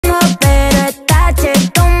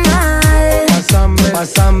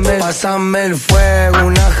Pásame el fuego,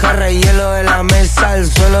 una jarra de hielo de la mesa al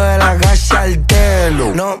suelo, de la calle al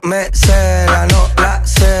telo. No me cela, no la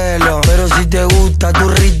celo, pero si te gusta tu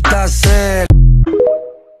Rita celo.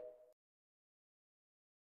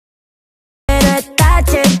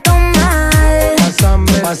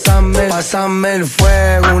 Pásame el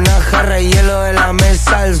fuego, una jarra de hielo de la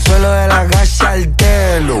mesa al suelo, de la calle al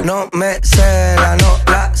telo. No me cela, no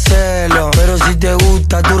la celo, pero si te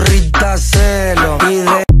gusta tu Rita celo.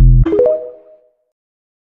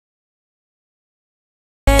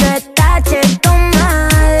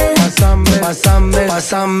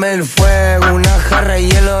 Pásame el fuego, una jarra de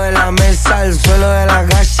hielo de la mesa al suelo, de la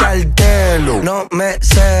calle al telo. No me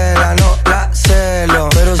cela, no la celo,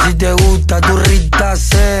 pero si te gusta tu Rita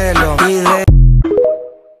celo.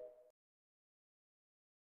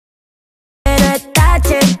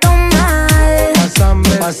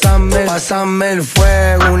 Pásame el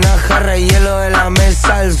fuego, una jarra de hielo de la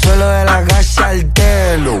mesa al suelo, de la calle al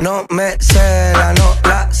telo. No me cela, no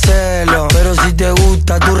la celo, pero si te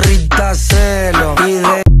gusta tu Rita celo.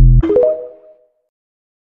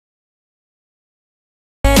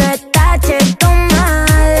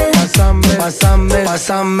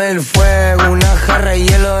 Pásame el fuego, una jarra de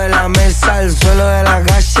hielo de la mesa al suelo, de la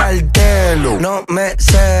calle al telo. No me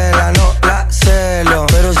cela, no la celo,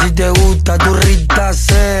 pero si te gusta tu Rita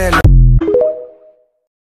celo.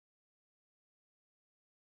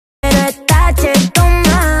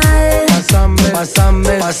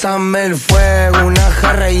 Pásame el fuego, una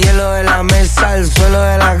jarra de hielo de la mesa al suelo,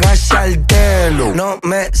 de la calle al telo. No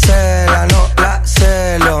me cela, no la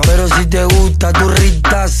celo, pero si te gusta tu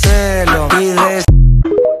Rita celo.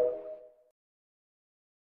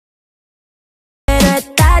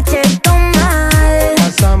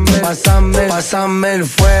 Pásame el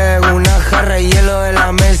fuego, una jarra de hielo de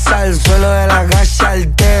la mesa al suelo, de la calle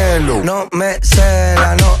al telo. No me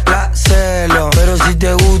cela, no la celo, pero si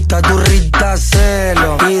te gusta tu Rita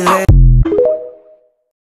celo.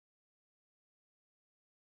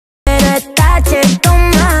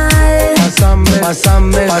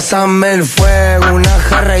 Pásame el fuego, una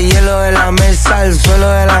jarra de hielo de la mesa al suelo,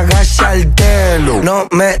 de la calle al telo. No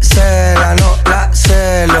me cela, no la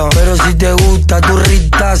celo, pero si te gusta tu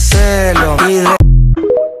Rita celo.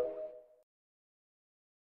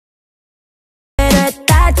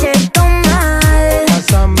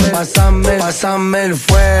 Pásame el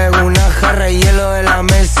fuego, una jarra de hielo de la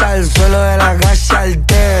mesa al suelo, de la calle al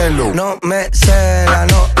telo. No me cela,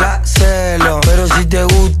 no la celo, pero si te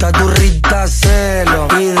gusta tu Rita celo.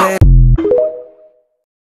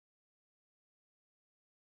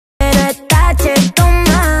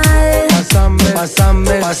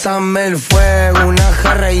 Pásame el fuego, una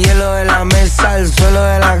jarra de hielo de la mesa al suelo,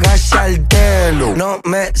 de la calle al telo. No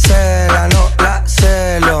me cela, no la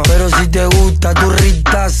celo, pero si te gusta tu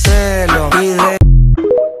Rita celo.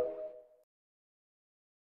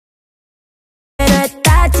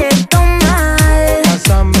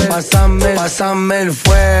 Pásame el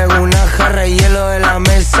fuego, una jarra de hielo de la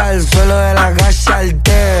mesa al suelo, de la calle al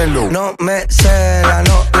telo. No me cela,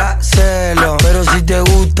 no la celo, pero si te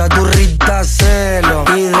gusta tu Rita celo.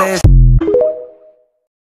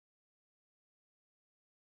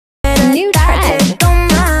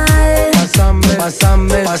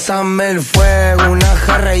 Pásame el fuego, una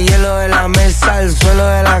jarra de hielo de la mesa al suelo,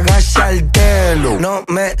 de la calle al telo. No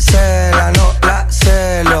me cela, no la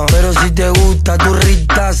celo, pero si te gusta tu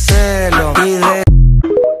Rita celo.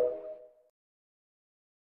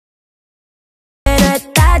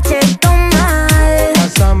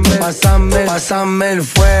 Pásame el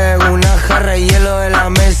fuego, una jarra de hielo de la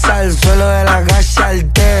mesa al suelo, de la calle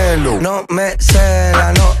al telo. No me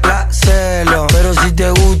cela, no la celo, pero si te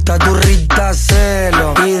gusta tu Rita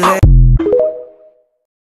celo.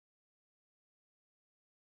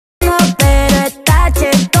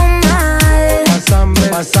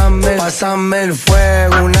 Pásame el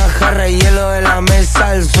fuego, una jarra de hielo de la mesa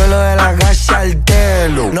al suelo, de la calle al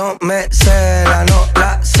telo. No me cela, no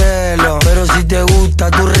la celo, pero si te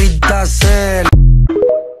gusta tu Rita celo.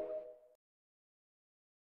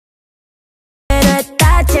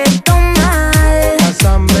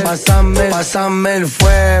 Pásame el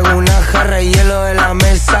fuego, una jarra de hielo de la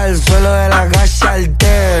mesa al suelo, de la calle al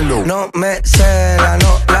telo. No me cela,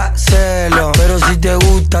 no la celo, pero si te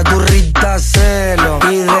gusta tu Rita celo.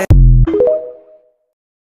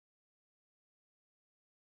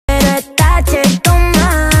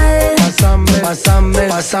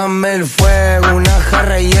 Pásame el fuego, una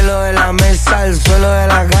jarra de hielo de la mesa al suelo, de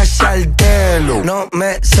la calle al telo. No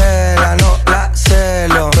me cela, no la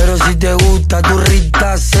celo, pero si te gusta tu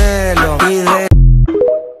Rita celo. Pásame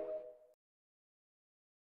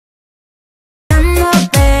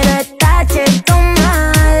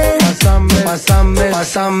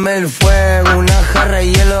Pásame el fuego, una jarra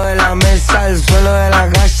de hielo de la mesa al suelo, de la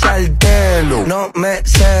calle al telo. No me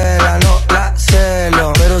cela, no la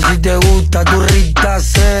celo, pero si te gusta tu rita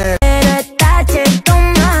celo. Pero está cheto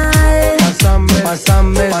mal.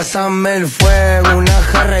 Pásame el fuego, una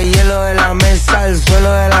jarra de hielo de la mesa al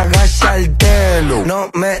suelo, de la calle al telo. No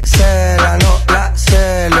me cela, no la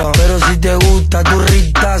celo, pero si te gusta tu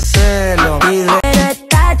rita celo. Pero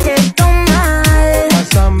está cheto mal.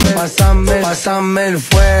 Pásame el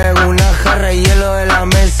fuego, una jarra de hielo de la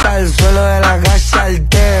mesa al suelo, de la calle al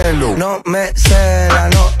telo. No me cela,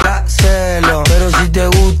 no la celo, pero si te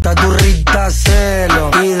gusta tu rita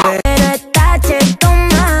celo. Pero está cheto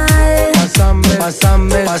mal.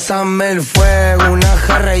 Pásame el fuego, una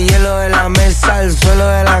jarra de hielo de la mesa al suelo,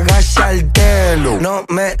 de la calle al telo. No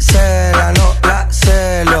me cela, no la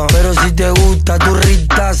celo, pero si te gusta tu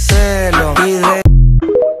rita celo.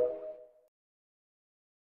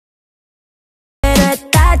 Pero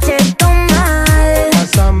está cheto mal.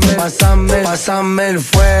 Pásame el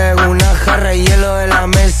fuego, una jarra de hielo de la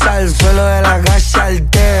mesa al suelo, de la calle al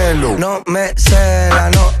telo. No me cela,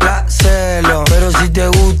 no la celo, pero si te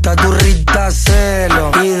gusta tu rita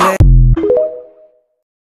celo.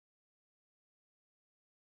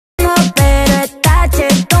 Pero está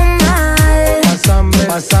cheto mal.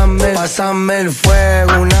 Pásame el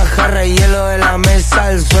fuego, una jarra de hielo de la mesa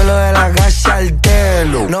al suelo, de la calle al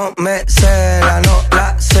telo. No me cela, no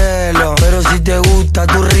la celo, pero si te gusta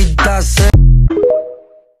tu rita celo.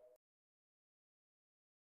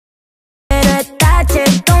 Pero está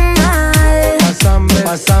cheto mal.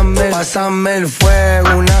 Pásame el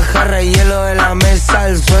fuego, una jarra de hielo de la mesa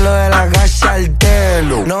al suelo, de la calle al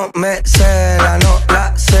telo. No me cela, no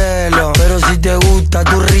la celo, pero si te gusta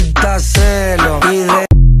tu rita celo.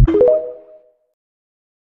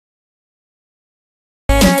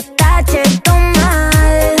 Pero está cheto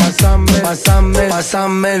mal.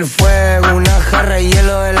 Pásame el fuego, una jarra de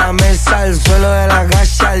hielo de la mesa al suelo, de la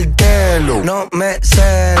calle al telo. No me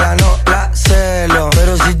cela, no la celo,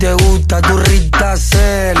 pero si te gusta tu rita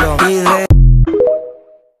celo.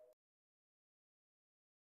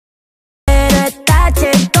 Pero está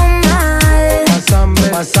cheto mal.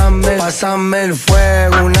 Pásame el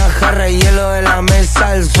fuego, una jarra de hielo de la mesa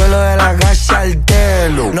al suelo, de la calle al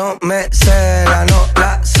telo. No me cela, no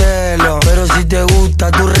la celo, pero si te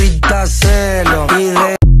gusta tu rita celo.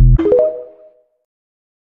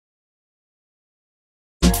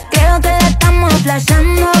 Creo que la estamos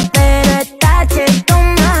flasheando, pero está cheto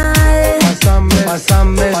mal.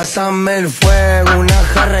 Pásame el fuego, una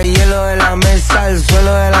jarra de hielo de la mesa al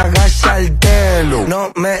suelo, de la calle al telo.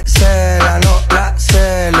 No me cela, no la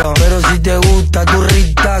celo, pero si te gusta tu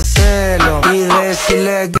rita celo. Y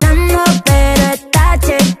decirle que Pero está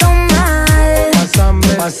cheto mal.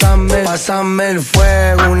 pásame el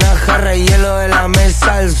fuego, una jarra de hielo de la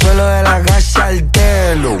mesa al suelo, de la calle al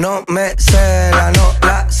telo. No me cela, no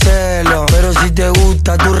la celo, pero si te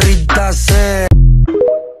gusta tu rita celo.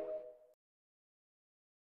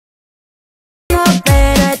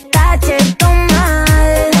 Pero está cheto mal.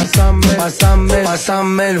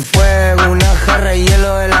 Pásame el fuego, una jarra de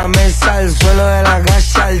hielo de la mesa al suelo, de la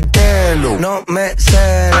calle al telo. No me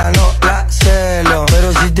cela, no la celo,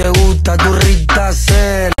 pero si te gusta tu rita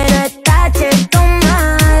celo. Pero está cheto mal.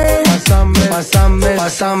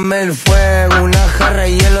 Pásame el fuego, una jarra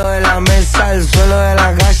de hielo de la mesa al suelo, de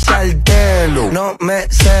la calle al telo. No me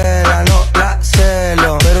cela, no la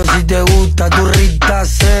celo, pero si te gusta tu rita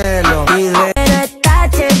celo. Pero está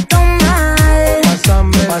cheto mal.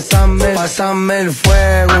 Pásame el fuego.